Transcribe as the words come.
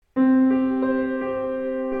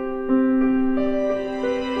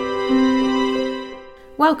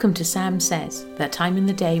Welcome to Sam Says, that time in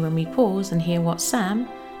the day when we pause and hear what Sam,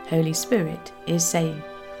 Holy Spirit, is saying,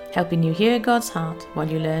 helping you hear God's heart while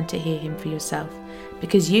you learn to hear Him for yourself.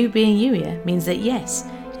 Because you being Youier means that yes,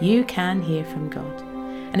 you can hear from God.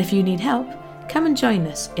 And if you need help, come and join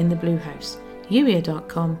us in the Blue House,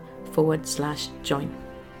 youier.com/join.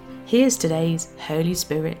 Here's today's Holy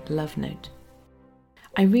Spirit love note.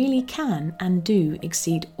 I really can and do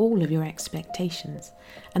exceed all of your expectations,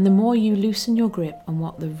 and the more you loosen your grip on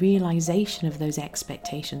what the realization of those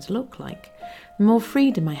expectations look like, the more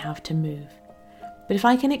freedom I have to move. But if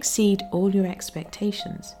I can exceed all your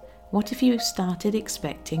expectations, what if you started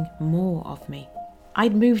expecting more of me?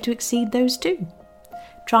 I'd move to exceed those too.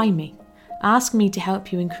 Try me. Ask me to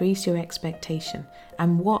help you increase your expectation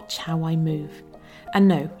and watch how I move. And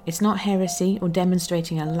no, it's not heresy or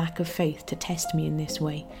demonstrating a lack of faith to test me in this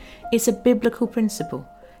way. It's a biblical principle.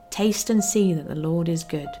 Taste and see that the Lord is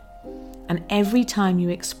good. And every time you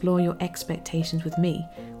explore your expectations with me,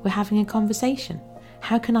 we're having a conversation.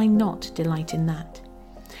 How can I not delight in that?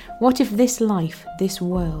 What if this life, this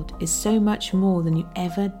world, is so much more than you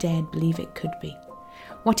ever dared believe it could be?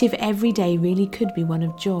 What if every day really could be one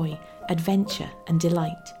of joy, adventure, and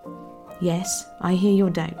delight? Yes, I hear your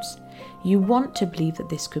doubts. You want to believe that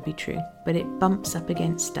this could be true, but it bumps up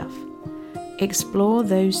against stuff. Explore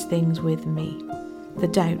those things with me. The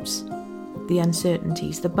doubts, the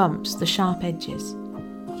uncertainties, the bumps, the sharp edges.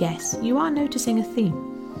 Yes, you are noticing a theme.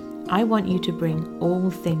 I want you to bring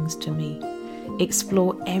all things to me.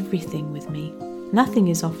 Explore everything with me. Nothing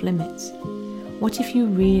is off limits. What if you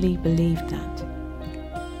really believed that?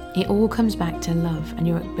 It all comes back to love and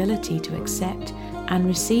your ability to accept and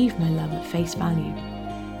receive my love at face value.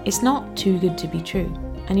 It's not too good to be true,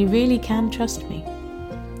 and you really can trust me.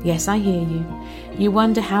 Yes, I hear you. You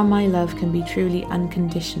wonder how my love can be truly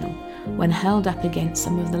unconditional when held up against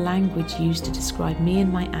some of the language used to describe me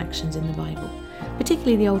and my actions in the Bible,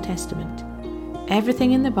 particularly the Old Testament.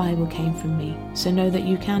 Everything in the Bible came from me, so know that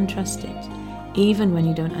you can trust it, even when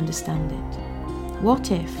you don't understand it. What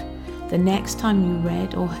if the next time you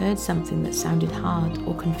read or heard something that sounded hard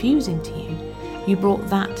or confusing to you, you brought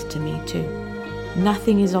that to me too?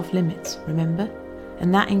 Nothing is off limits, remember?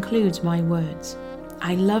 And that includes my words.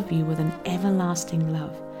 I love you with an everlasting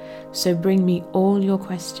love. So bring me all your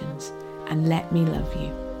questions and let me love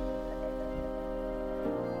you.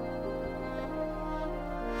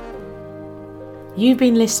 You've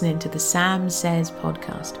been listening to the Sam Says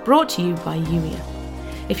podcast, brought to you by Youier.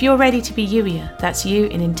 If you're ready to be Youier, that's you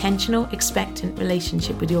in intentional, expectant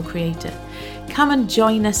relationship with your Creator, come and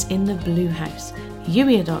join us in the Blue House,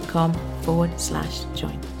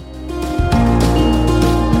 youier.com/join.